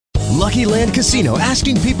Lucky Land Casino,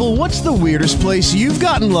 asking people, what's the weirdest place you've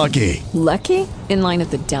gotten lucky? Lucky? In line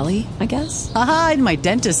at the deli, I guess? Aha, in my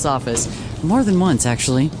dentist's office. More than once,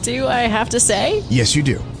 actually. Do I have to say? Yes, you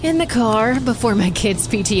do. In the car before my kids'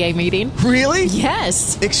 PTA meeting. Really?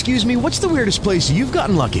 Yes. Excuse me, what's the weirdest place you've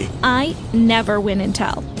gotten lucky? I never win and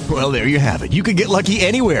tell. Well, there you have it. You can get lucky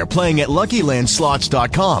anywhere, playing at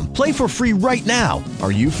LuckyLandSlots.com. Play for free right now.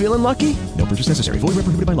 Are you feeling lucky? No purchase necessary. Void where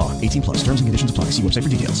prohibited by law. 18 plus. Terms and conditions apply. See website for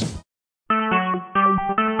details.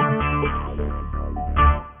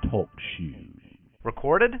 Talk shoes.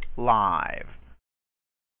 Recorded live.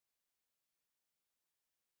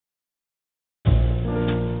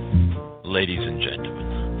 Ladies and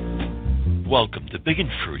gentlemen, welcome to Big and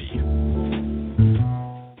Fruity,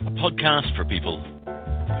 a podcast for people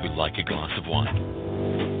who like a glass of wine.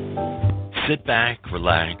 Sit back,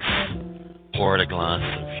 relax, pour out a glass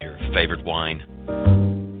of your favorite wine,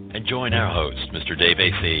 and join our host, Mr. Dave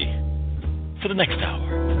AC, for the next hour,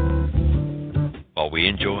 while we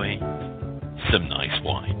enjoy some nice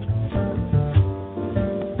wine.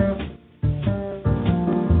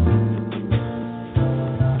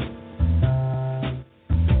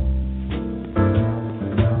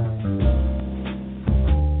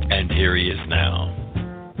 Here he is now,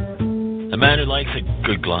 a man who likes a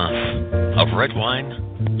good glass of red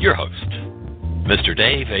wine, your host, Mr.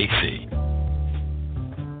 Dave AC.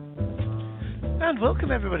 And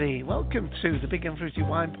welcome everybody, welcome to the Big and Fruity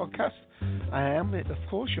Wine Podcast. I am, of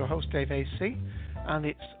course, your host Dave AC, and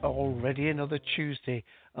it's already another Tuesday.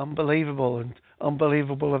 Unbelievable and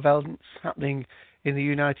unbelievable events happening in the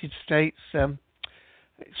United States. It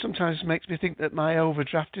sometimes makes me think that my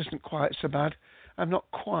overdraft isn't quite so bad. I'm not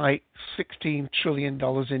quite $16 trillion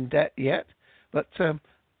in debt yet, but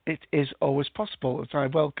it is always possible as I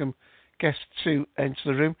welcome guest 2 into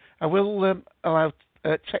the room. I will allow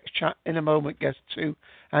text chat in a moment, guest 2.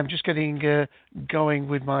 I'm just getting going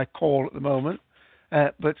with my call at the moment,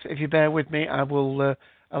 but if you bear with me, I will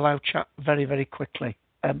allow chat very, very quickly.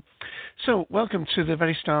 So, welcome to the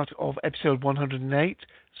very start of episode 108.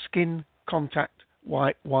 Skin Contact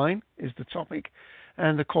White Wine is the topic.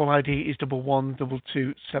 And the call ID is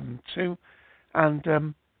 112272.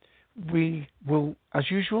 And we will, as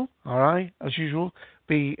usual,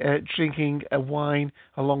 be drinking a wine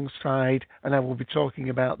alongside, and I will be talking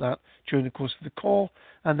about that during the course of the call.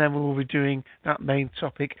 And then we will be doing that main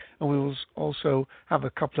topic, and we will also have a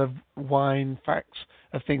couple of wine facts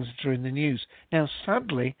of things that are in the news. Now,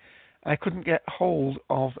 sadly, I couldn't get hold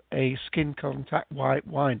of a Skin Contact white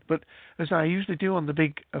wine, but as I usually do on the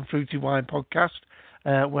Big and Fruity Wine Podcast,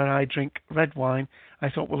 where I drink red wine, I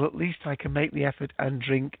thought, well, at least I can make the effort and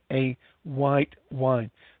drink a white wine.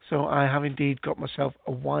 So I have indeed got myself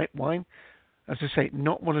a white wine. As I say,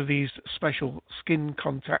 not one of these special Skin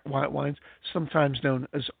Contact white wines, sometimes known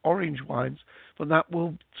as orange wines, but that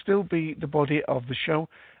will still be the body of the show.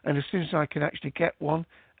 And as soon as I can actually get one,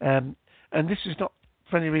 and this is not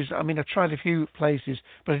for any reason, I mean, I tried a few places,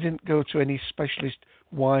 but I didn't go to any specialist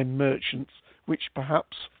wine merchants, which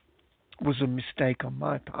perhaps was a mistake on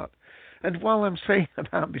my part. And while I'm saying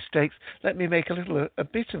about mistakes, let me make a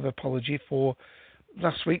bit of apology for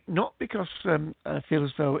last week, not because I feel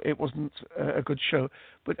as though it wasn't a good show,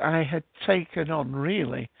 but I had taken on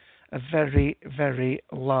really a very, very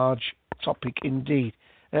large topic indeed.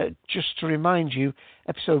 Just to remind you,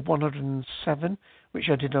 episode 107, which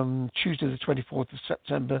I did on Tuesday the 24th of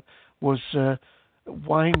September, was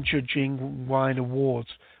wine judging, wine awards,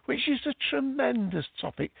 which is a tremendous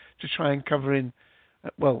topic to try and cover in,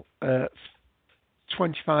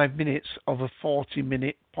 25 minutes of a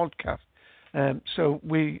 40-minute podcast. So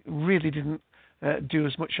we really didn't do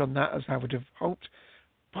as much on that as I would have hoped,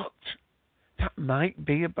 but that might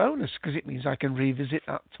be a bonus because it means I can revisit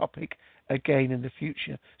that topic again in the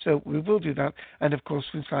future. So we will do that. And of course,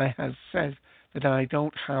 since I have said that I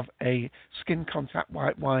don't have a Skin Contact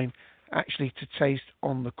white wine actually to taste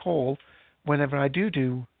on the call, whenever I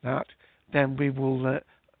do that, then we will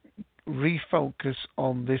refocus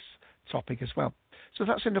on this topic as well. So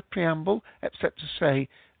that's enough preamble, except to say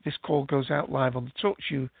this call goes out live on the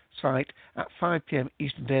TalkShoe site at 5 p.m.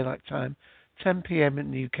 Eastern Daylight Time, 10 p.m. in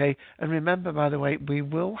the UK. And remember, by the way, we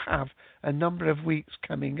will have a number of weeks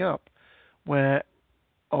coming up where,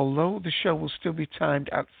 although the show will still be timed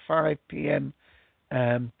at 5 p.m.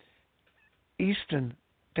 Eastern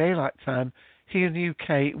Daylight Time, here in the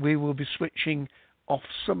UK we will be switching off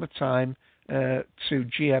summertime to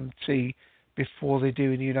GMT before they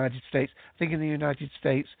do in the United States. I think in the United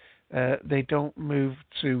States they don't move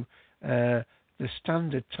to the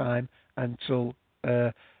standard time until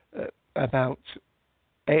about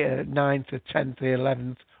 9th or 10th or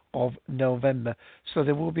 11th of November. So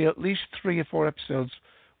there will be at least 3 or 4 episodes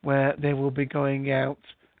where they will be going out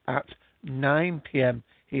at 9 p.m.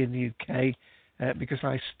 here in the UK, because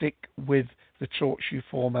I stick with the talk show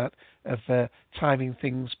format of timing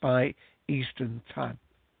things by Eastern time.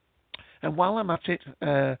 And while I'm at it,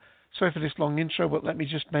 sorry for this long intro, but let me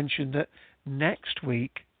just mention that next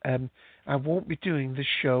week I won't be doing the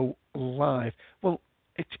show live. Well,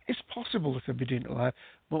 it is possible that I'll be doing it live,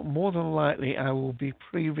 but more than likely I will be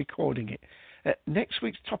pre-recording it. Next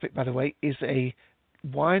week's topic, by the way, is a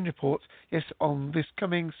wine report. Yes, on this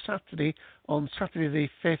coming Saturday, on Saturday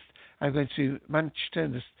the 5th, I'm going to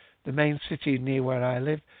Manchester, the main city near where I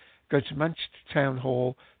live, going to Manchester Town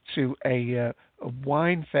Hall to a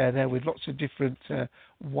wine fair there with lots of different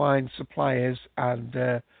wine suppliers, and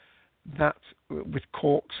that with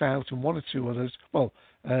corks out and 1 or 2 others, well,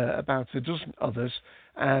 about a dozen others,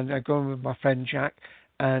 and I'm going with my friend Jack,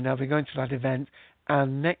 and I'll be going to that event.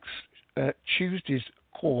 And next Tuesday's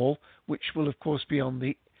call, which will of course be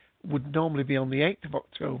would normally be on the 8th of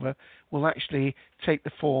October, will actually take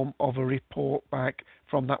the form of a report back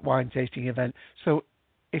from that wine tasting event. So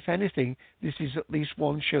if anything, this is at least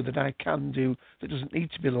one show that I can do that doesn't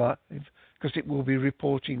need to be live, because it will be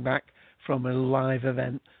reporting back from a live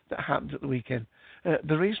event that happened at the weekend.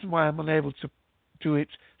 The reason why I'm unable to do it,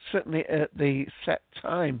 certainly at the set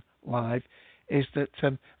time live, is that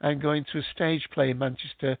I'm going to a stage play in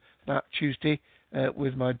Manchester that Tuesday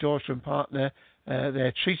with my daughter and partner.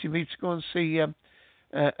 They're treating me to go and see a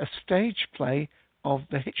stage play of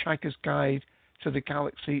The Hitchhiker's Guide to the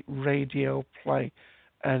Galaxy radio play,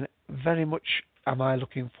 and very much am I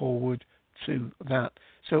looking forward to that.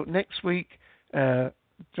 So next week,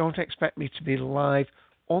 don't expect me to be live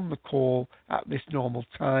on the call at this normal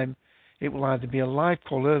time. It will either be a live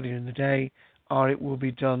call earlier in the day, or it will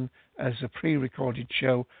be done as a pre-recorded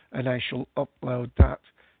show, and I shall upload that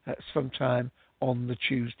at sometime on the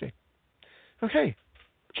Tuesday. Okay,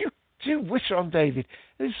 do wish on David.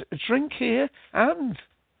 There's a drink here, and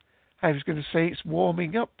I was going to say it's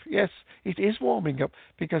warming up. Yes, it is warming up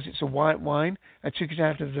because it's a white wine. I took it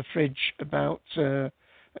out of the fridge about, let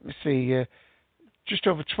me see, just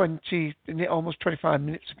over 20, almost 25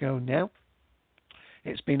 minutes ago now.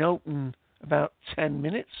 It's been open about 10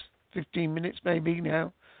 minutes, 15 minutes maybe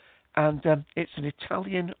now. And it's an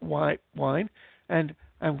Italian white wine, and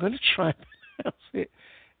I'm going to try and pronounce it.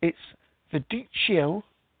 It's Verdicchio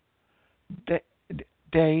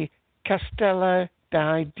de Castella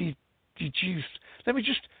di Giuste. Let me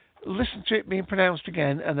just listen to it being pronounced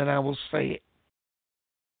again, and then I will say it.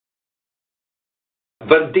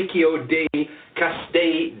 Verdicchio de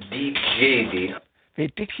Castei di Giese.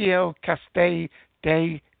 Verdicchio Castei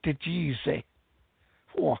de Giese.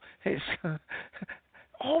 Oh, it's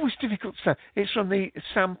always difficult to say. It's from the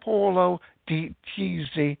San Paolo di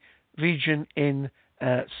Giese region in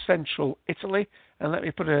central Italy. And let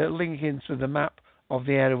me put a link into the map of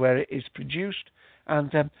the area where it is produced.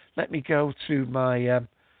 And let me go to my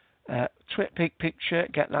TwitPic picture,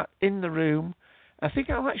 get that in the room. I think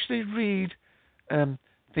I'll actually read the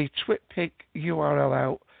TwitPic URL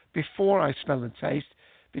out before I smell and taste,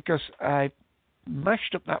 because I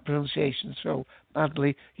mashed up that pronunciation so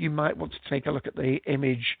badly. You might want to take a look at the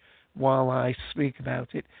image while I speak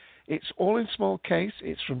about it. It's all in small case.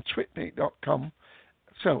 It's from twitpic.com.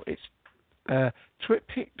 So it's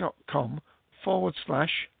twitpic.com /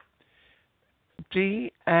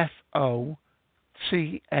 DFOTAU.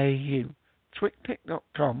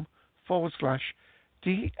 twitpic.com /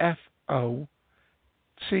 DFOTAU.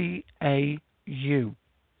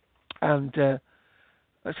 And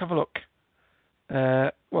let's have a look.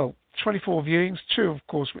 24 viewings, 2 of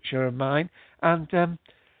course which are mine, and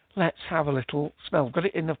let's have a little smell. Got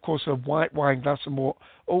it in, of course, a white wine glass, a more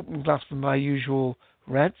open glass than my usual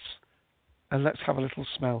reds, and let's have a little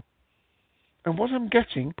smell. And what I'm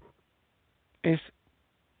getting is,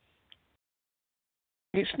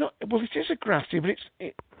 it's not, well, it is a grassy, but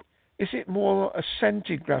is it more a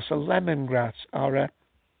scented grass, a lemongrass, or a,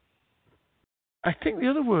 I think the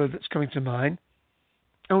other word that's coming to mind,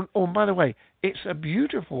 oh, by the way, it's a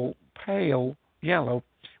beautiful pale yellow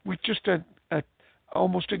with just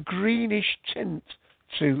almost a greenish tint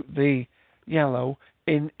to the yellow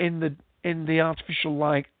in the artificial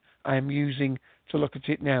light I'm using to look at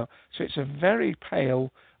it now. So it's a very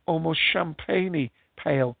pale, almost champagne-y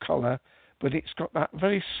pale colour, but it's got that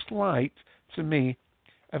very slight, to me,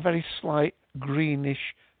 a very slight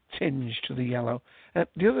greenish tinge to the yellow.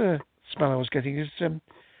 The other smell I was getting is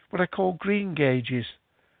what I call green gauges.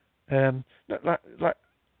 Not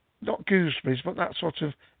gooseberries, but that sort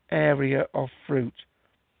of area of fruit.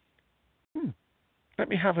 Let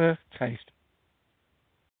me have a taste.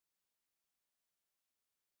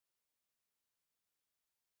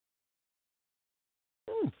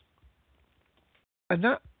 and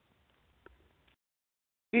that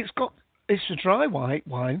it's a dry white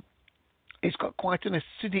wine. It's got quite an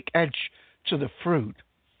acidic edge to the fruit.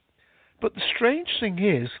 But the strange thing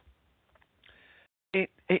is, it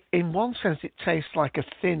in one sense it tastes like a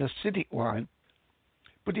thin acidic wine,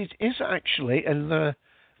 but it is actually, and the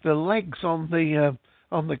legs on the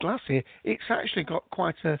glass here, it's actually got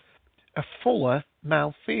quite a fuller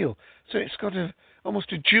mouthfeel. So it's got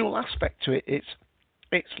almost a dual aspect to it. It's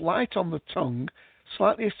light on the tongue,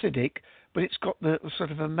 slightly acidic, but it's got the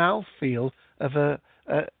sort of a mouthfeel of a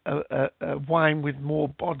wine with more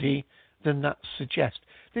body than that suggests.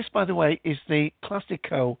 This, by the way, is the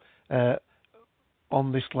Classico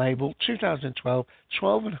on this label, 2012,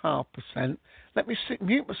 12.5%. Let me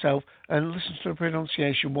mute myself and listen to the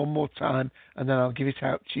pronunciation one more time, and then I'll give it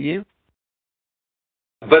out to you.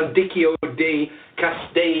 Verdicchio dei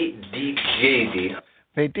Castei di Gesi.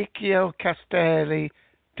 Verdicchio Castelli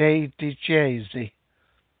dei Gesi.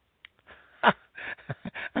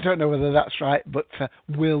 I don't know whether that's right, but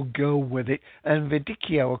we'll go with it. And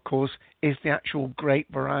Verdicchio, of course, is the actual grape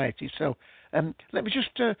variety. So let me just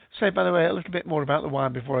say, by the way, a little bit more about the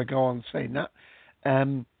wine before I go on saying that.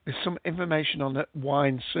 There's some information on the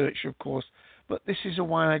wine search, of course, but this is a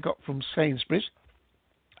wine I got from Sainsbury's.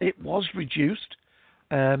 It was reduced.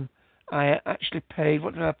 I actually paid,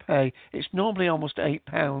 what did I pay? It's normally almost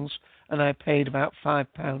 £8, and I paid about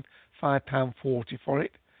 £5, £5.40 for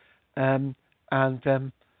it. And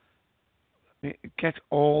get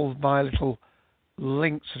all my little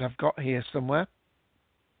links that I've got here somewhere.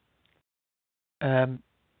 Well,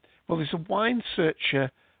 there's a wine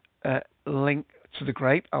searcher link to the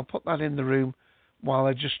grape. I'll put that in the room while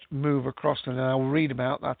I just move across, and then I'll read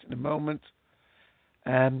about that in a moment.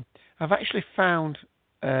 I've actually found,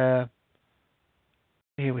 here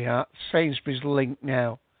we are, Sainsbury's link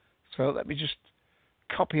now. So let me just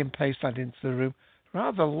copy and paste that into the room.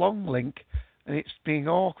 Rather long link, and it's being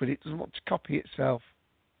awkward. It doesn't want to copy itself.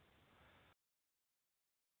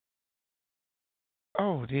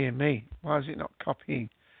 Oh, dear me. Why is it not copying?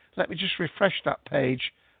 Let me just refresh that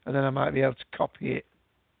page, and then I might be able to copy it.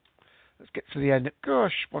 Let's get to the end.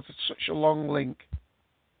 Gosh, what is such a long link.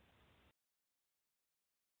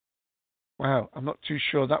 Wow, I'm not too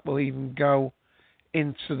sure that will even go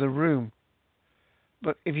into the room.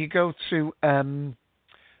 But if you go to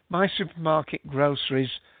My Supermarket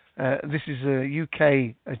Groceries, this is a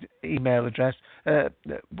UK email address,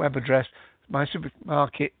 web address,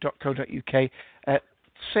 mysupermarket.co.uk.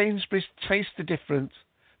 Sainsbury's Taste the Difference,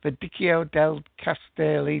 Verdicchio del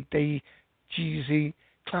Castelli dei Gesi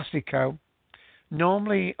Classico.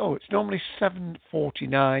 Normally, it's normally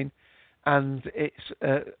 $7.49, and it's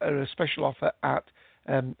a special offer at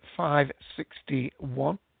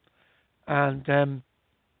 $5.61. And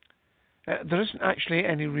there isn't actually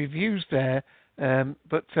any reviews there,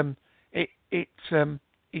 but it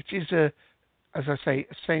is as I say,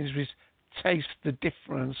 Sainsbury's Taste the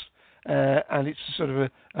Difference, and it's sort of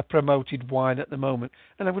a promoted wine at the moment.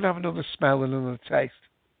 And I'm going to have another smell and another taste.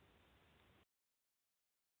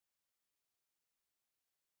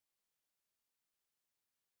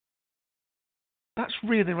 That's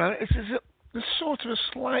really right. There's sort of a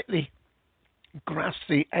slightly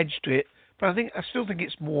grassy edge to it, but I still think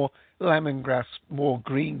it's more lemongrass, more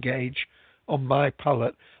green gauge on my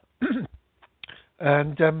palate.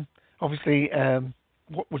 And obviously,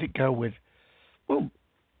 what would it go with? Well,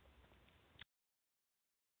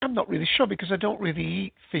 I'm not really sure because I don't really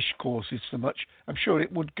eat fish courses so much. I'm sure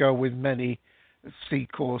it would go with many sea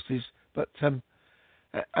courses, but I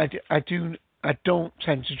don't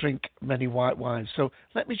tend to drink many white wines. So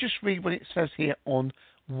let me just read what it says here on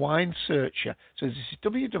Wine Searcher. So this is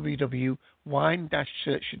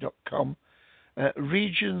www.wine-searcher.com.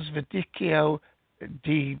 Regions Verdicchio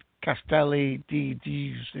di Castelli di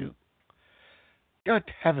Gesi.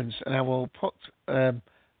 Good heavens, and I will put the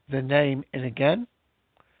name in again.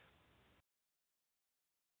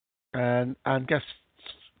 And guess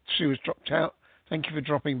Sue has dropped out. Thank you for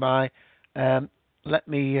dropping by. Let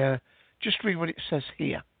me just read what it says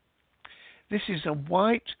here. This is a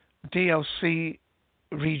white DLC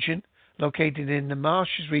region located in the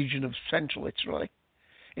marshes region of central Italy.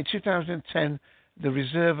 In 2010, the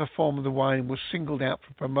Reserva form of the wine was singled out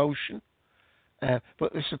for promotion,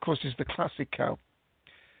 but this, of course, is the Classico.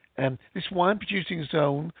 This wine-producing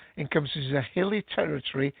zone encompasses a hilly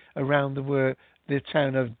territory around the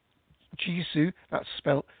town of Gesi, that's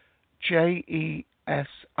spelled Jesi,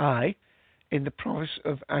 in the province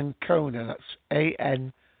of Ancona, that's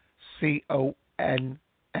Ancona.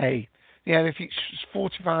 The area features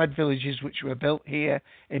fortified villages which were built here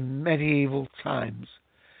in medieval times.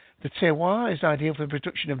 The terroir is ideal for the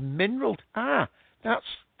production of that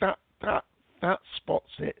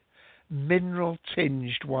spots it.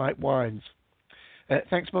 Mineral-tinged white wines.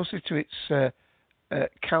 Thanks mostly to its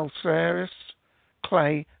calcareous,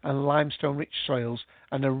 clay and limestone-rich soils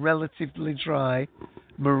and a relatively dry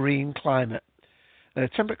marine climate.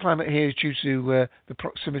 Temperate climate here is due to the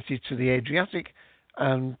proximity to the Adriatic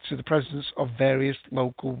and to the presence of various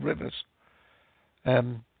local rivers.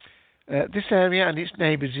 This area and its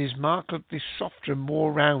neighbours is markedly softer and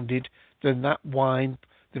more rounded than that wine,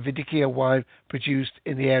 the Verdicchio wine produced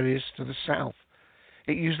in the areas to the south.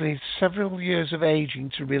 It usually needs several years of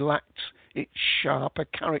aging to relax its sharper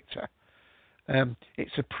character.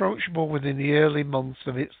 It's approachable within the early months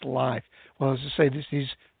of its life. Well, as I say, this is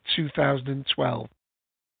 2012.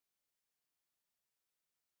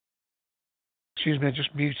 Excuse me, I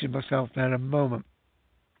just muted myself there a moment.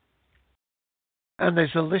 And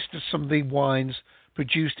there's a list of some of the wines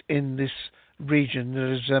produced in this region.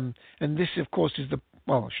 And this, of course, is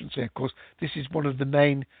I shouldn't say of course, this is one of the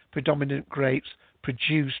main predominant grapes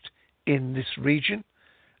produced in this region.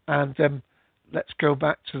 And let's go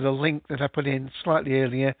back to the link that I put in slightly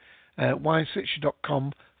earlier,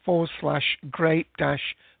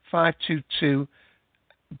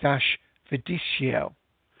 winesearcher.com/grape-522-Verdicchio.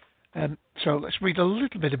 So let's read a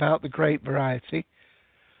little bit about the grape variety.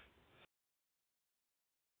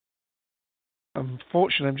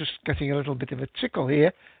 Unfortunately, I'm just getting a little bit of a tickle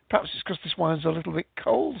here. Perhaps it's because this wine's a little bit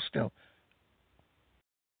cold still.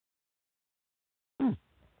 But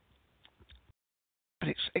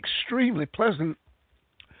it's extremely pleasant.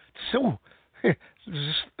 So,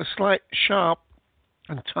 there's a slight sharp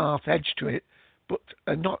and tart edge to it, but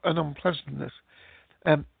not an unpleasantness.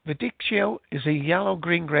 Verdicchio is a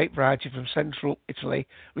yellow-green grape variety from central Italy,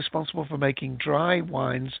 responsible for making dry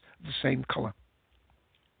wines of the same colour.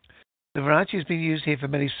 The variety has been used here for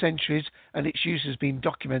many centuries, and its use has been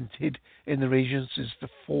documented in the region since the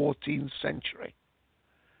 14th century.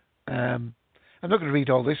 I'm not going to read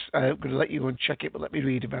all this. I'm going to let you go and check it, but let me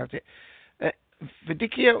read about it.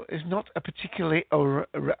 Verdicchio is not a particularly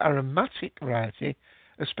aromatic variety,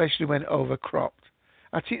 especially when overcropped.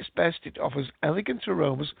 At its best, it offers elegant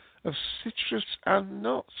aromas of citrus and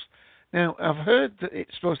nuts. Now, I've heard that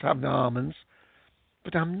it's supposed to have almonds,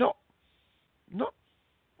 but I'm not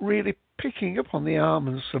really picking up on the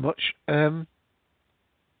almonds so much.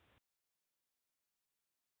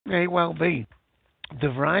 May well be. The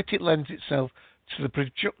variety lends itself to the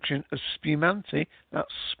production of spumante,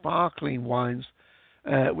 that's sparkling wines,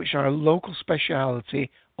 which are a local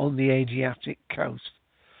speciality on the Adriatic coast.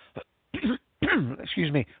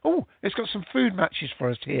 Excuse me. Oh, it's got some food matches for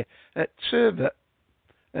us here. Turbot,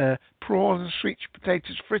 prawn and sweet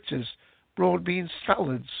potatoes fritters, broad bean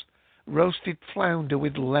salads, roasted flounder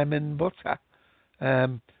with lemon butter.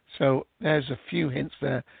 So there's a few hints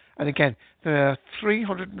there. And again, there are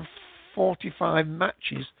 345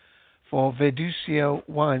 matches for Verdicchio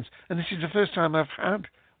wines. And this is the first time I've had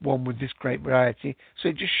one with this grape variety. So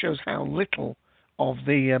it just shows how little of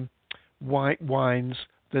the white wines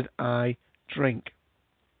that I drink.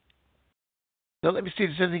 So let me see if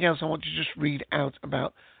there's anything else I want to just read out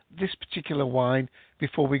about this particular wine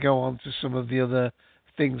before we go on to some of the other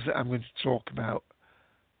things that I'm going to talk about.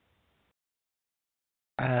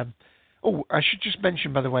 I should just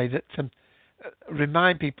mention, by the way, that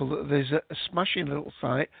remind people that there's a smashing little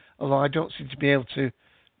site, although I don't seem to be able to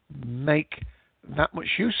make that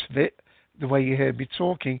much use of it the way you heard me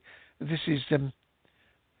talking. This is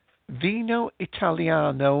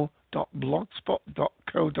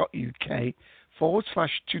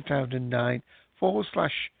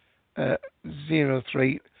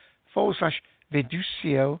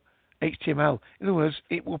HTML. In other words,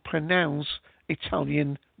 it will pronounce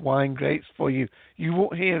Italian wine grapes for you. You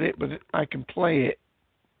won't hear it, but I can play it.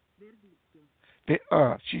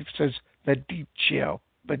 She says Verdicchio.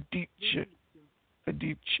 But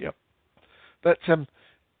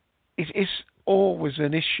it is always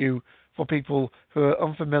an issue for people who are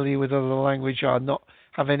unfamiliar with other language or not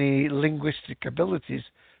have any linguistic abilities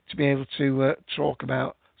to be able to talk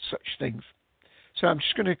about such things. So I'm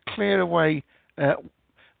just going to clear away.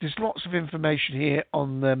 There's lots of information here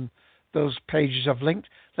on those pages I've linked.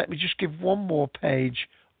 Let me just give one more page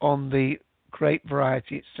on the grape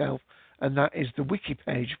variety itself, and that is the wiki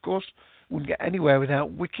page. Of course, wouldn't get anywhere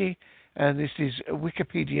without wiki, and this is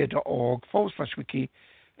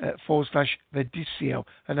wikipedia.org/wiki/Verdicchio,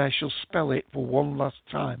 and I shall spell it for one last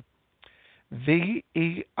time.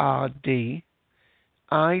 VERDICCHIO.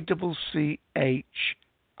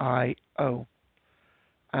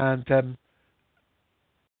 And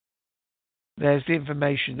there's the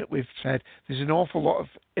information that we've said. There's an awful lot of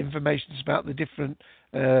information about the different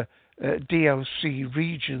DOC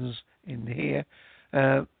regions in here.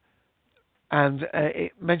 And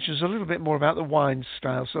it mentions a little bit more about the wine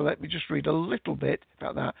style. So let me just read a little bit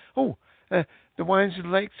about that. The wines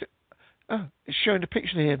in late... it's showing a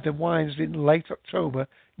picture here of the wines in late October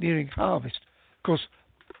nearing harvest. Of course,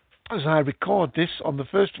 as I record this on the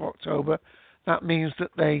 1st of October, that means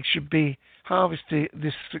that they should be harvesting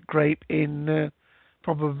this grape in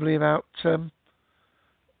probably about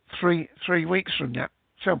 3 weeks from now.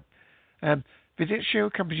 So, Vinicio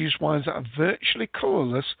can produce wines that are virtually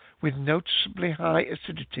colourless with noticeably high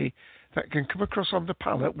acidity that can come across on the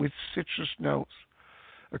palate with citrus notes.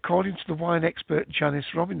 According to the wine expert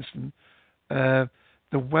Janice Robinson, the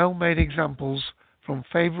well-made examples from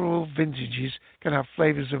favourable vintages can have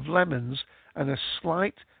flavours of lemons and a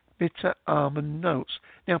slight bitter almond notes.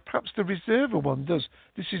 Now, perhaps the Reserva one does.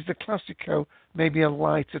 This is the Classico, maybe a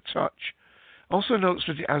lighter touch. Also notes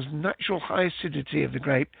that it has natural high acidity of the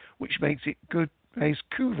grape, which makes it good base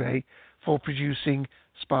cuvee for producing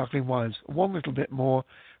sparkling wines. One little bit more.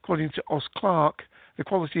 According to Os Clark, the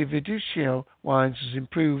quality of Vinicio wines has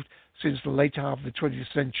improved since the later half of the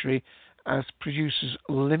 20th century as producers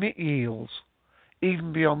limit yields,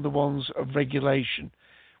 even beyond the ones of regulation,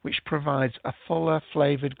 which provides a fuller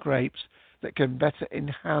flavoured grapes that can better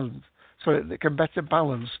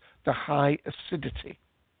balance the high acidity.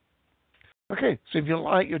 Okay, so if you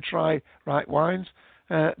like your dry right wines,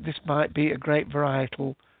 this might be a great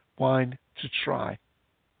varietal wine to try.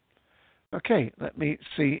 Okay, let me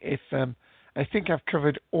see if I think I've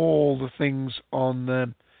covered all the things on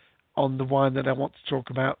the wine that I want to talk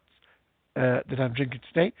about that I'm drinking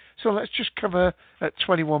today. So let's just cover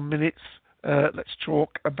 21 minutes. Let's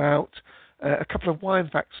talk about a couple of wine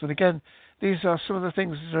facts. And again, these are some of the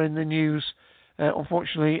things that are in the news.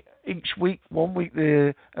 Unfortunately, each week, one week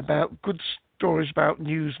they're about good stories about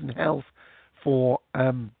news and health for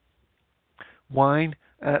wine.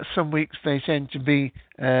 Some weeks they tend to be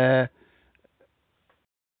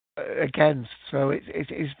against, so it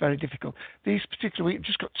is very difficult. These particular week, I've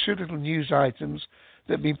just got 2 little news items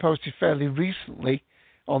that have been posted fairly recently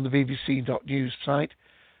on the bbc.news site.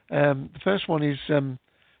 The first one is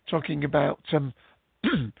talking about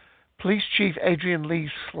Police Chief Adrian Lee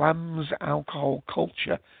slams alcohol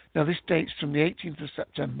culture. Now, this dates from the 18th of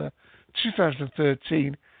September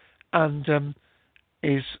 2013 and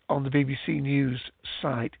is on the BBC News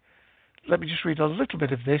site. Let me just read a little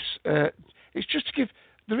bit of this. It's just to give...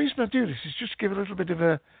 The reason I do this is just to give a little bit of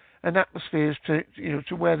an atmosphere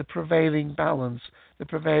to where the prevailing balance, the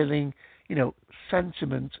prevailing,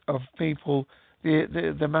 sentiment of people,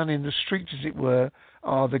 the man in the street, as it were,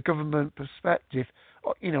 or the government perspective,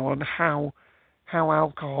 on how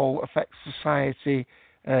alcohol affects society,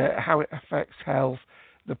 how it affects health,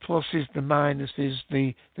 the pluses, the minuses,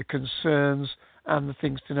 the concerns, and the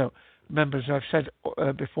things to know. Remember, as I've said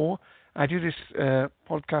before, I do this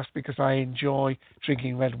podcast because I enjoy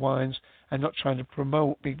drinking red wines. I'm not trying to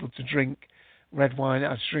promote people to drink red wine.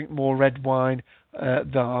 I drink more red wine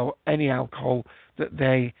than any alcohol that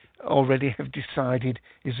they already have decided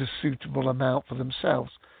is a suitable amount for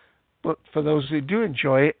themselves. But for those who do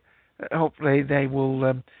enjoy it, hopefully they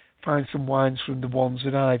will find some wines from the ones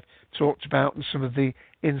that I've talked about and some of the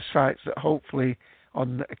insights that hopefully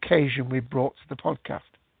on occasion we brought to the podcast.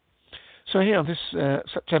 So here on this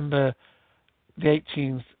September the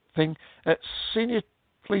 18th thing, Senior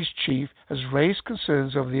Police Chief has raised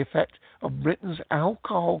concerns over the effect of Britain's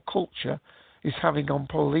alcohol culture is having on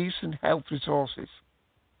police and health resources.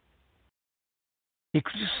 He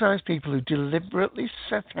criticised people who deliberately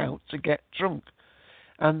set out to get drunk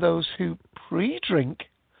and those who pre-drink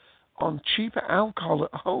on cheaper alcohol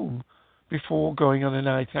at home before going on a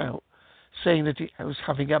night out, saying that it was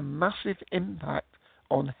having a massive impact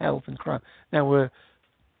on health and crime. Now, we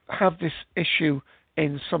have this issue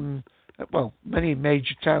in many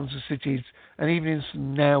major towns and cities, and even in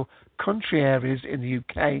some now country areas in the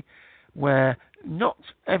UK, where not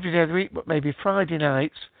every day of the week, but maybe Friday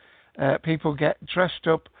nights, people get dressed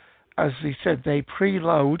up, as they said, they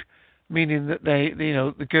preload, meaning that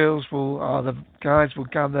the girls or the guys will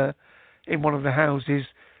gather in one of the houses,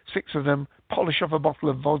 6 of them, polish off a bottle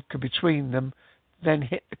of vodka between them, then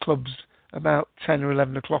hit the clubs about 10 or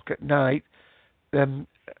 11 o'clock at night. The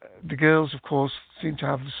girls, of course, seem to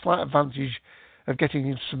have the slight advantage of getting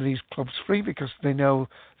into some of these clubs free because they know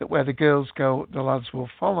that where the girls go, the lads will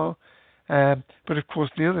follow. But, of course,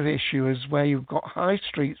 the other issue is where you've got high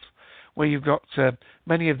streets, where you've got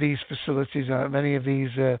many of these facilities, many of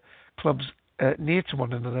these clubs near to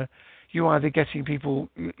one another. You're either getting people,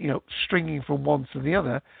 stringing from one to the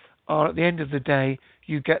other, or at the end of the day,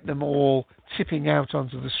 you get them all tipping out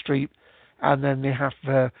onto the street and then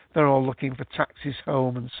they're all looking for taxis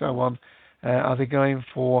home and so on. Are they going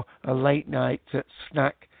for a late night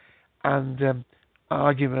snack? And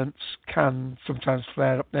arguments can sometimes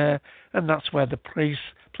flare up there, and that's where the police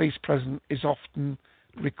presence is often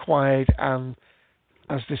required, and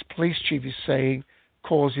as this police chief is saying,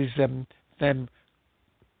 causes them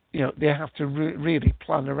they have to really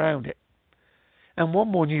plan around it. And one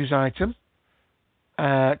more news item,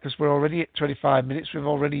 because we're already at 25 minutes, we've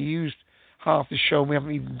already used half the show, and we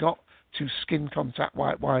haven't even got to skin contact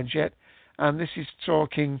white wines yet. And this is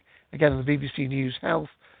talking again on the BBC News Health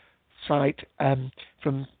site.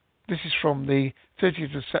 This is from the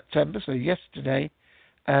 30th of September, so yesterday.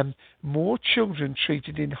 More children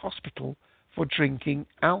treated in hospital for drinking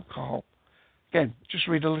alcohol. Again, just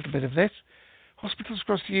read a little bit of this. Hospitals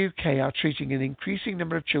across the UK are treating an increasing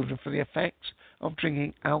number of children for the effects of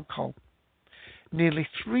drinking alcohol. Nearly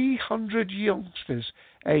 300 youngsters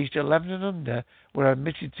aged 11 and under were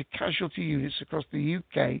admitted to casualty units across the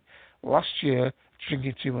UK last year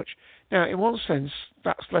drinking too much. Now, in one sense,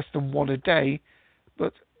 that's less than one a day,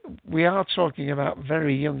 but we are talking about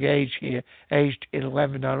very young age here, aged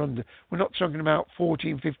 11 or under. We're not talking about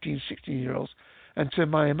 14, 15, 16-year-olds. And to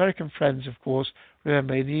my American friends, of course,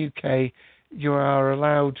 remember, in the UK, you are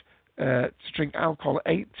allowed to drink alcohol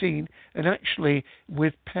at 18, and actually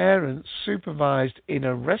with parents supervised in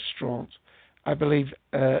a restaurant, I believe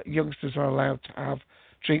youngsters are allowed to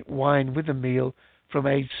drink wine with a meal from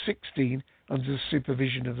age 16 under the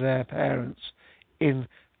supervision of their parents in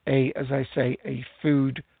as I say, a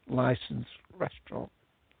food licensed restaurant.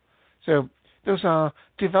 So those are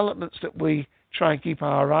developments that we try and keep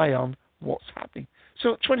our eye on what's happening.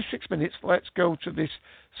 So 26 minutes, let's go to this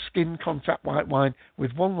skin contact white wine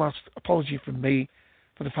with one last apology from me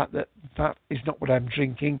for the fact that that is not what I'm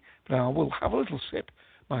drinking, but I will have a little sip.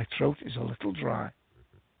 My throat is a little dry.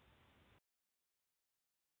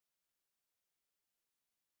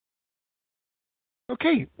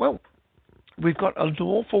 Okay, well, we've got an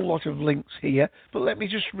awful lot of links here, but let me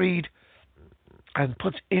just read and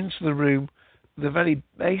put into the room the very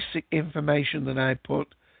basic information that I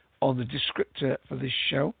put on the descriptor for this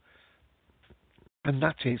show, and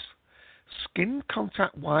that is skin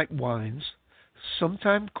contact white wines,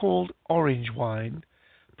 sometimes called orange wine,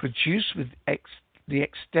 produced with the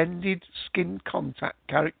extended skin contact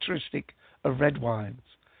characteristic of red wines,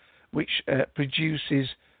 which produces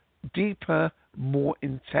deeper, more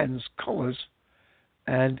intense colours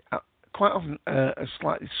and quite often a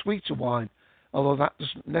slightly sweeter wine, although that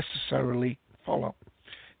doesn't necessarily follow.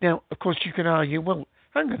 Now, of course, you can argue, well,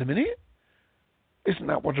 hang on a minute, isn't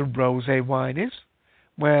that what a rosé wine is,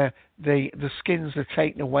 where the skins are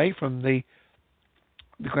taken away from the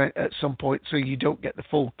at some point, so you don't get the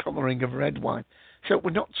full colouring of red wine? So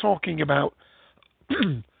we're not talking about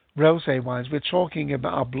rosé wines. We're talking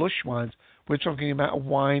about our blush wines. We're talking about a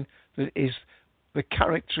wine that is the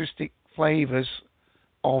characteristic flavours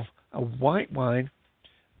of a white wine,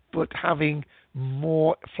 but having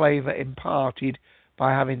more flavour imparted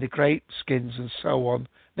by having the grape skins and so on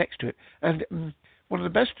next to it. And one of the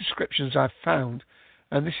best descriptions I've found,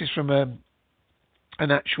 and this is from an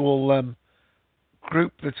actual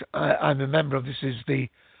group that I'm a member of, this is the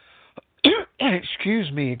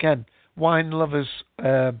excuse me again, Wine Lovers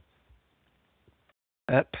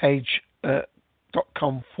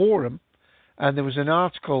page.com forum, and there was an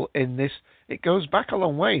article in this. It goes back a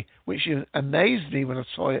long way, which amazed me when I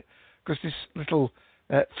saw it, because this little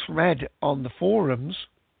thread on the forums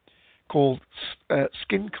called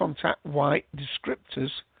Skin Contact White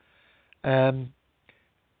Descriptors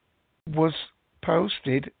was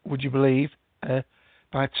posted, would you believe,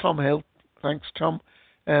 by Tom Hill, thanks Tom,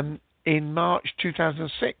 in March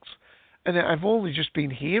 2006. And I've only just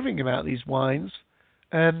been hearing about these wines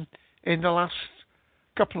in the last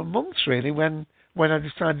couple of months, really, when I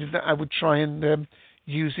decided that I would try and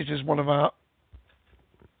use it as one of our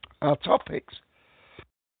topics.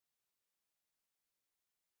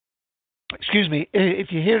 Excuse me,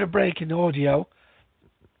 if you hear a break in audio,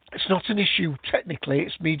 it's not an issue technically,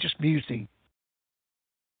 it's me just muting.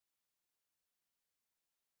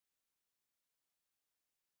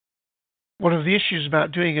 One of the issues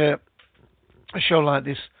about doing a show like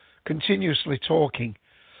this, continuously talking.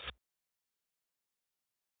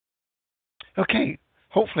 Okay,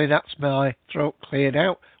 hopefully that's my throat cleared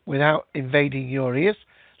out without invading your ears.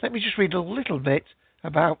 Let me just read a little bit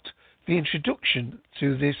about the introduction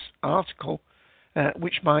to this article,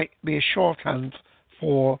 which might be a shorthand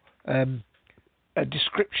for a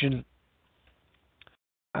description.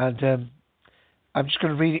 And I'm just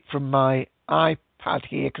going to read it from my iPad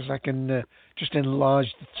here because I can just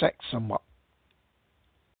enlarge the text somewhat.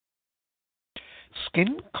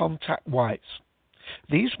 Skin contact whites.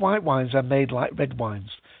 These white wines are made like red wines.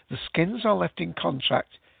 The skins are left in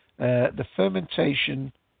contact, the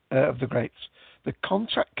fermentation of the grapes. The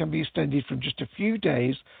contact can be extended from just a few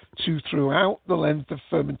days to throughout the length of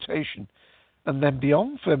fermentation, and then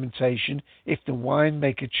beyond fermentation if the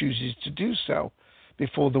winemaker chooses to do so,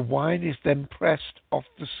 before the wine is then pressed off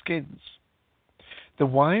the skins. The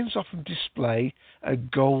wines often display a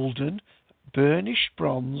golden, burnished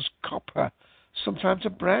bronze, copper, sometimes a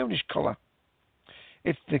brownish colour.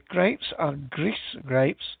 If the grapes are gris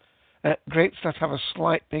grapes, grapes that have a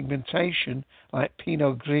slight pigmentation, like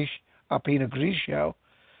Pinot Grigio,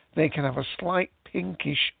 they can have a slight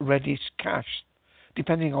pinkish reddish cast,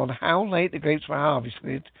 depending on how late the grapes were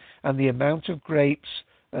harvested and the amount of grapes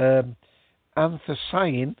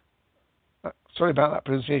anthocyanin, sorry about that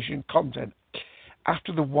pronunciation, content.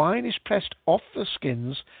 After the wine is pressed off the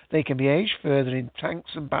skins, they can be aged further in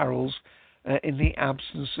tanks and barrels in the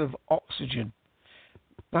absence of oxygen.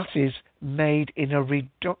 That is, made in a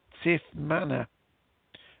reductive manner.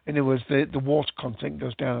 In other words, the water content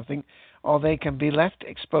goes down, I think. Or they can be left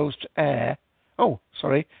exposed to air.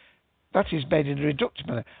 That is made in a reductive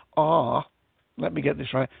manner. Or, let me get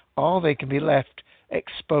this right, or they can be left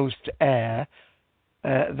exposed to air.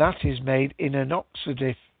 That is made in an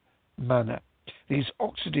oxidative manner. These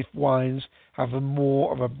oxidative wines have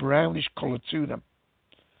more of a brownish colour to them.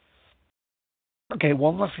 Okay,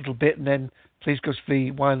 one last little bit, and then please go to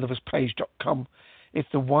the wineloverspage.com. If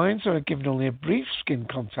the wines are given only a brief skin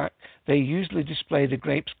contact, they usually display the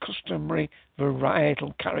grape's customary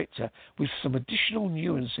varietal character with some additional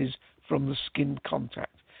nuances from the skin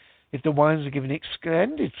contact. If the wines are given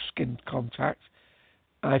extended skin contact,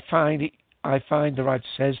 I find the writer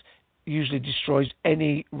says, usually destroys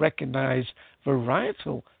any recognised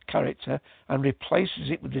varietal character and replaces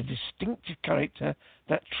it with a distinctive character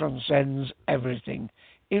that transcends everything,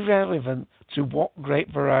 irrelevant to what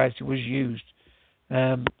grape variety was used.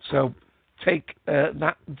 So take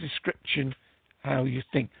that description how you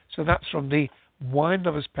think. So that's from the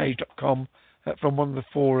wineloverspage.com, from one of the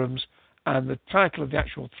forums, and the title of the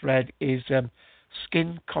actual thread is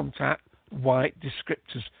Skin Contact White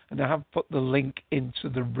Descriptors, and I have put the link into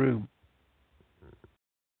the room.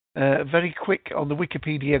 Very quick on the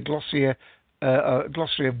Wikipedia glossary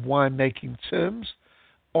of winemaking terms.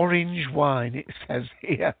 Orange wine, it says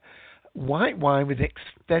here. White wine with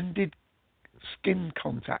extended skin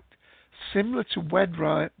contact, similar to red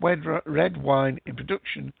wine in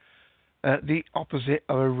production, the opposite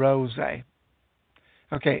of a rosé.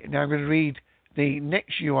 Okay, now I'm going to read the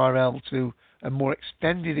next URL to a more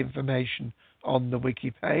extended information on the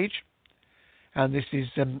wiki page, and this is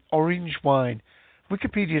orange wine.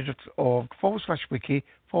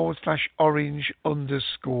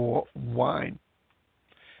 Wikipedia.org/wiki/orange_wine.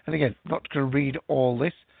 And again, not going to read all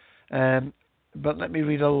this, but let me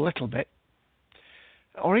read a little bit.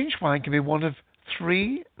 Orange wine can be one of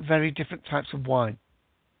three very different types of wine.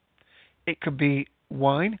 It could be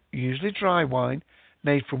wine, usually dry wine,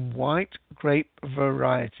 made from white grape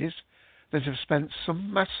varieties that have spent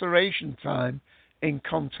some maceration time in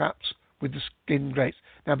contact with the skin grapes.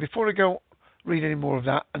 Now, before I go read any more of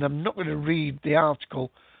that, and I'm not going to read the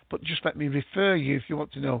article, but just let me refer you, if you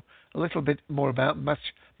want to know a little bit more about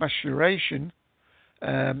maceration,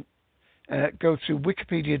 go to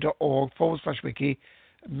wikipedia.org/wiki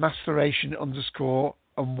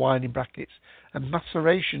maceration_and wine in brackets. And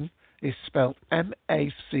maceration is spelled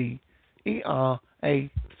MACERATION.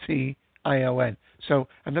 So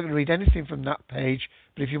I'm not going to read anything from that page,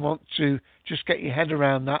 but if you want to just get your head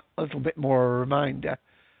around that a little bit more, a reminder,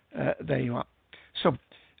 there you are. So,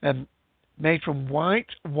 made from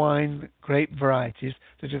white wine grape varieties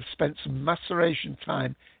that have spent some maceration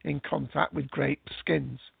time in contact with grape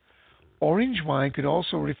skins. Orange wine could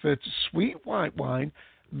also refer to sweet white wine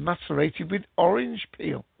macerated with orange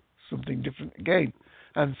peel, something different again.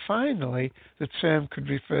 And finally, the term could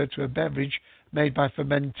refer to a beverage made by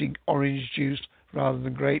fermenting orange juice rather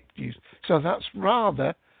than grape juice. So that's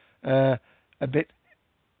rather a bit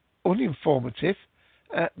uninformative,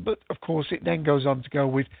 but of course it then goes on to go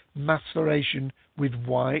with maceration with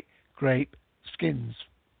white grape skins.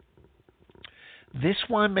 This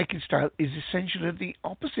winemaking style is essentially the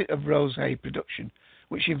opposite of rosé production,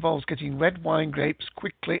 which involves getting red wine grapes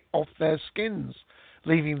quickly off their skins,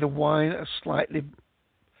 leaving the wine a slightly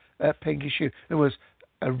pinkish hue. In other words,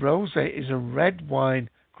 a rosé is a red wine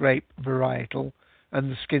grape varietal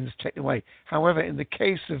and the skin's taken away. However, in the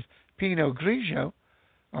case of Pinot Grigio,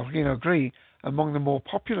 or Pinot Gris, among the more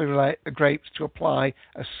popular grapes to apply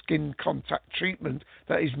a skin contact treatment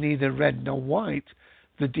that is neither red nor white,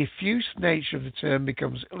 the diffuse nature of the term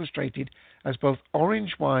becomes illustrated as both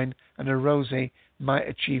orange wine and a rosé might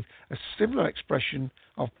achieve a similar expression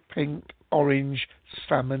of pink, orange,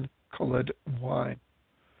 salmon-coloured wine.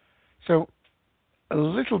 So a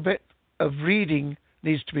little bit of reading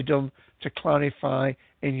needs to be done to clarify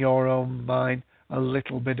in your own mind a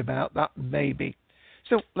little bit about that, maybe.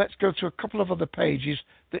 So let's go to a couple of other pages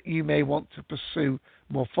that you may want to pursue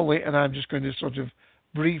more fully, and I'm just going to sort of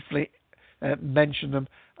briefly mention them.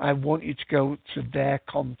 I want you to go to their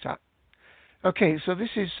contact. Okay, so this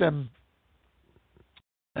is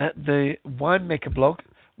the Winemaker blog,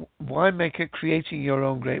 Winemaker Creating Your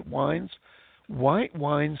Own Great Wines, White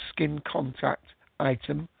Wine Skin Contact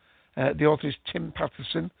item. The author is Tim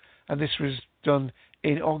Patterson, and this was done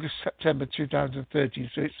in August, September 2013.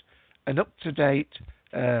 So it's an up-to-date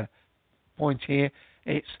point here.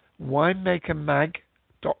 It's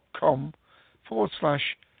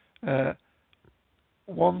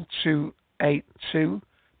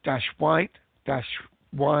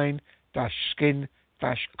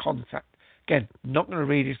Again, not going to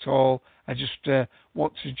read it all. I just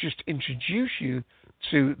want to just introduce you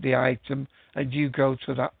to the item, and you go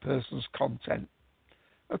to that person's content.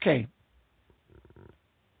 Okay.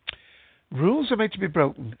 Rules are made to be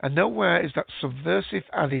broken, and nowhere is that subversive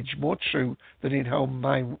adage more true than in home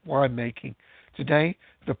winemaking.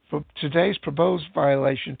 Today's proposed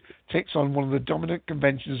violation takes on one of the dominant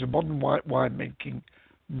conventions of modern white winemaking: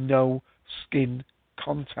 no skin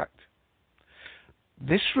contact.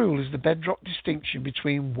 This rule is the bedrock distinction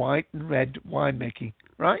between white and red winemaking,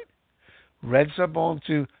 right? Reds are born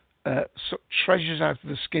to suck treasures out of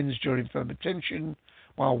the skins during fermentation,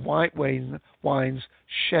 while white wines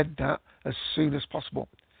shed that as soon as possible.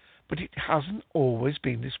 But it hasn't always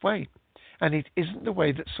been this way, and it isn't the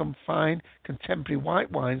way that some fine contemporary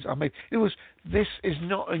white wines are made. This is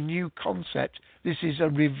not a new concept. This is a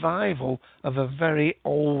revival of a very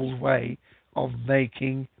old way of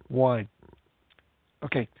making wine.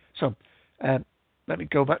 Okay, so let me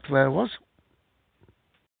go back to where I was.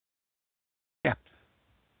 Yeah.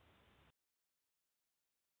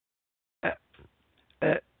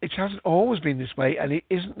 It hasn't always been this way, and it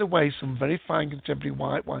isn't the way some very fine contemporary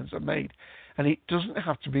white wines are made. And it doesn't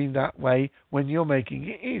have to be that way when you're making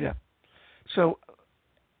it either. So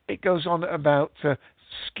it goes on about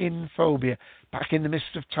skin phobia. Back in the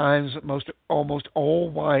mist of times, almost all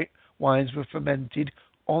white wines were fermented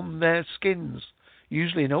on their skins,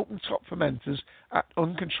 usually in open-top fermenters at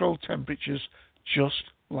uncontrolled temperatures, just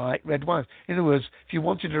like red wine. In other words, if you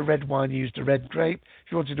wanted a red wine, you used a red grape.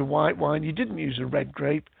 If you wanted a white wine, you didn't use a red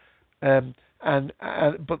grape, but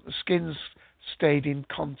the skins stayed in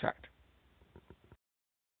contact.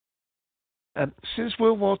 Since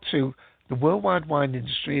World War II, the worldwide wine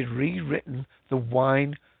industry had rewritten the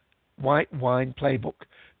white wine playbook.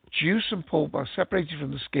 Juice and pulp are separated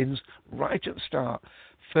from the skins right at the start.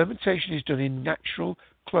 Fermentation is done in natural,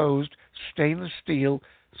 closed, stainless steel,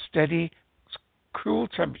 steady, cool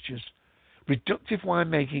temperatures. Reductive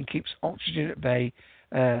winemaking keeps oxygen at bay.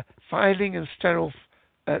 Filing and sterile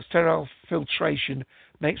filtration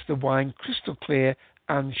makes the wine crystal clear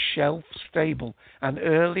and shelf stable, and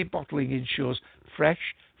early bottling ensures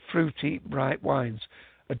fresh, fruity, bright wines.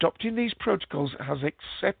 Adopting these protocols has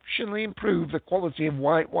exceptionally improved the quality of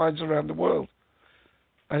white wines around the world.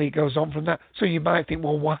 And he goes on from that. So you might think,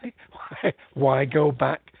 well, why go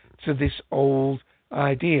back to this old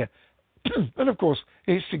idea? And of course,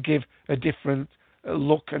 it's to give a different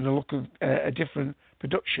look and a different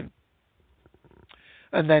production.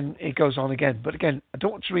 And then it goes on again. But again, I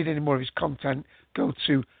don't want to read any more of his content. Go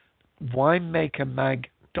to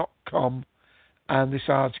winemakermag.com, and this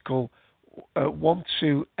article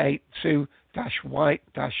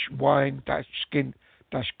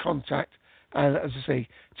 1282-white-wine-skin-contact. And as I say,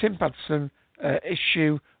 Tim Patterson,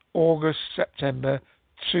 issue August, September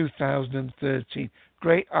 2013.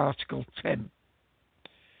 Great article, Tim.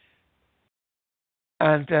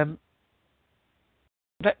 And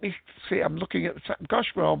let me see, I'm looking at the time.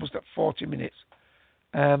 Gosh, we're almost at 40 minutes.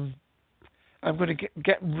 I'm going to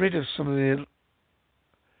get rid of some of the...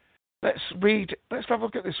 Let's have a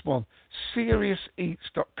look at this one.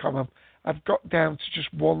 SeriousEats.com. I've got down to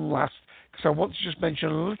just one last, because I want to just mention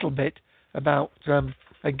a little bit about,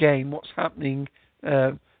 again, what's happening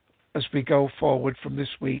as we go forward from this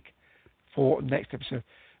week for next episode.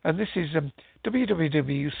 And this is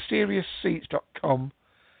www.seriousseats.com,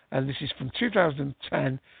 and this is from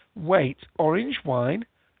 2010. Wait, orange wine,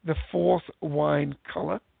 the fourth wine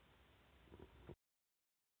colour.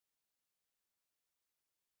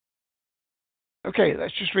 Okay,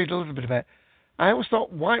 let's just read a little bit about it. I always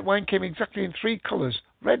thought white wine came exactly in three colours: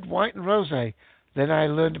 red, white and rosé. Then I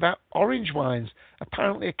learned about orange wines,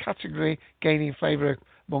 apparently a category gaining favour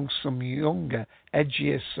amongst some younger,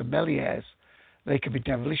 edgier sommeliers. They can be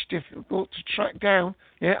devilish difficult to track down.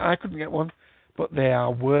 Yeah, I couldn't get one, but they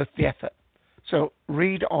are worth the effort. So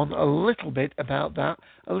read on a little bit about that,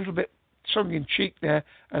 a little bit tongue-in-cheek there,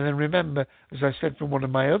 and then remember, as I said from one of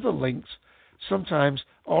my other links, sometimes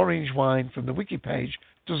orange wine from the wiki page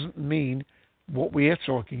doesn't mean what we are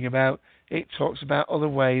talking about. It talks about other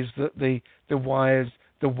ways that the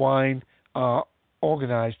wine are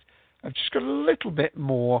organised. I've just got a little bit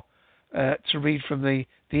more to read from the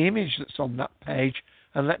image that's on that page,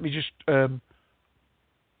 and let me just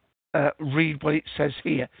read what it says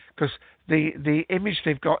here, because the image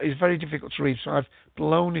they've got is very difficult to read, so I've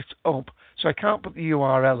blown it up, so I can't put the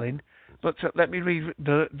URL in, but let me read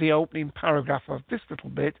the opening paragraph of this little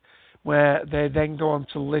bit, where they then go on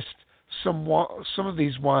to list some of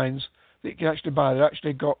these wines that you can actually buy. They've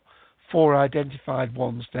actually got 4 identified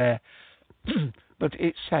ones there. But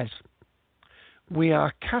it says, we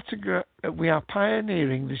are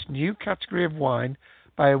pioneering this new category of wine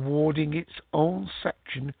by awarding its own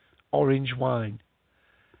section, orange wine.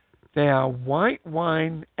 They are white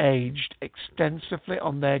wine aged extensively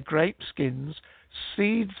on their grape skins,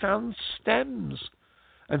 seeds and stems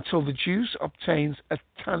until the juice obtains a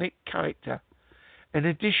tannic character. In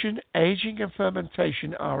addition, aging and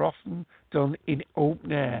fermentation are often done in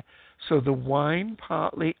open air, so the wine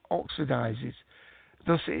partly oxidizes,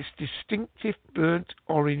 thus its distinctive burnt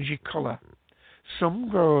orangey colour. Some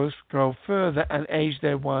growers grow further and age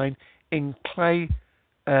their wine in clay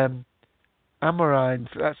amarines,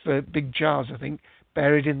 that's the big jars, I think,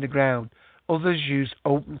 buried in the ground. Others use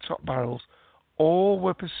open-top barrels. All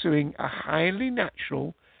were pursuing a highly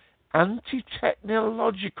natural,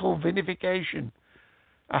 anti-technological vinification,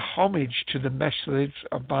 a homage to the methods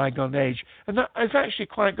of bygone age. And that is actually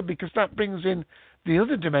quite good, because that brings in the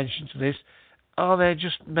other dimension to this. Are they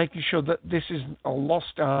just making sure that this isn't a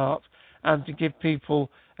lost art, and to give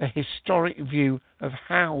people a historic view of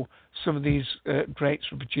how some of these grapes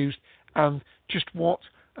were produced, and just what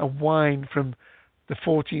a wine from the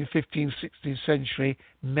 14th, 15th, 16th century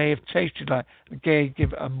may have tasted like. Again,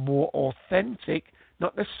 give a more authentic,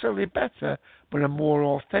 not necessarily better, but a more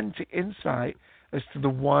authentic insight as to the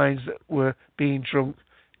wines that were being drunk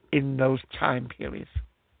in those time periods.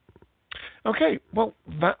 Okay, well,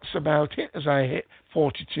 that's about it as I hit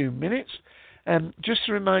 42 minutes. Just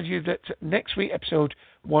to remind you that next week, episode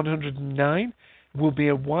 109, will be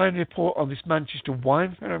a wine report on this Manchester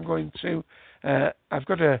Wine Fair I'm going to. I've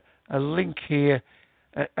got a link here.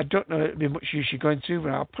 I don't know it'll be much use you're going to,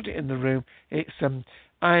 but I'll put it in the room. It's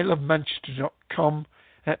ilovemanchester.com.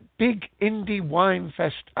 Big Indie Wine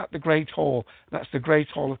Fest at the Great Hall. That's the Great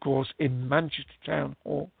Hall, of course, in Manchester Town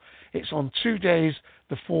Hall. It's on 2 days,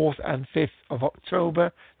 the 4th and 5th of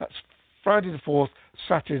October. That's Friday the 4th,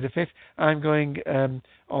 Saturday the 5th. I'm going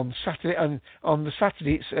on Saturday, and on the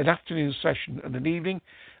Saturday it's an afternoon session and an evening.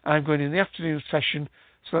 I'm going in the afternoon session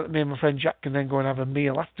so that me and my friend Jack can then go and have a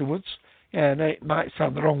meal afterwards. Yeah, and it might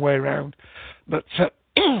sound the wrong way around, but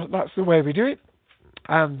that's the way we do it.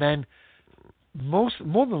 And then more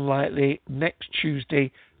than likely next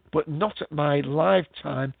Tuesday, but not at my live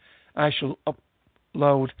time, I shall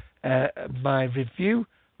upload my review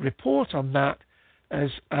report on that,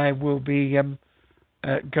 as I will be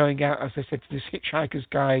going out, as I said, to this Hitchhiker's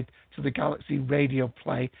Guide to the Galaxy radio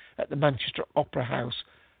play at the Manchester Opera House.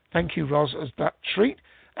 Thank you, Ros, as that treat.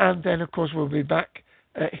 And then, of course, we'll be back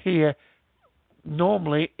here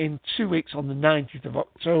normally in 2 weeks on the 19th of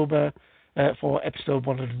October for episode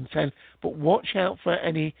 110. But watch out for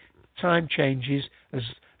any time changes, as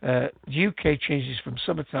UK changes from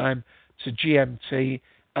summertime to GMT,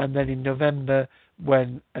 and then in November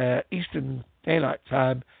when Eastern Daylight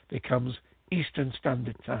Time becomes Eastern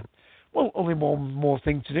Standard Time. Well, only one more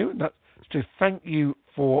thing to do, and that's to thank you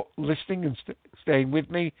for listening and staying with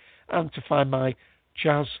me, and to find my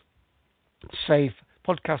jazz-safe,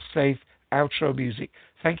 podcast-safe outro music.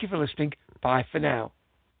 Thank you for listening. Bye for now.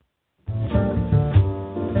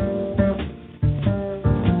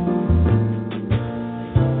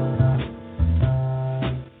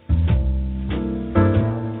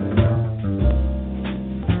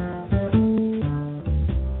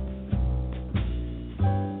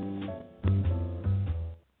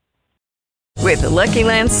 With the Lucky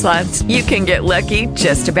Land Slots, you can get lucky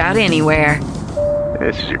just about anywhere.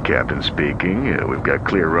 This is your captain speaking. We've got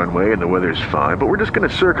clear runway and the weather's fine, but we're just going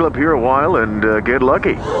to circle up here a while and get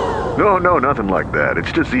lucky. No, nothing like that.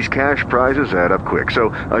 It's just these cash prizes add up quick. So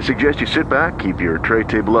I suggest you sit back, keep your tray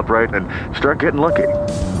table upright, and start getting lucky.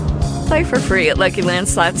 Play for free at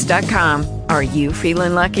LuckyLandSlots.com. Are you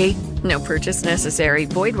feeling lucky? No purchase necessary.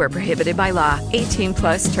 Void where prohibited by law.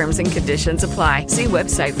 18+ terms and conditions apply. See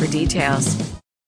website for details.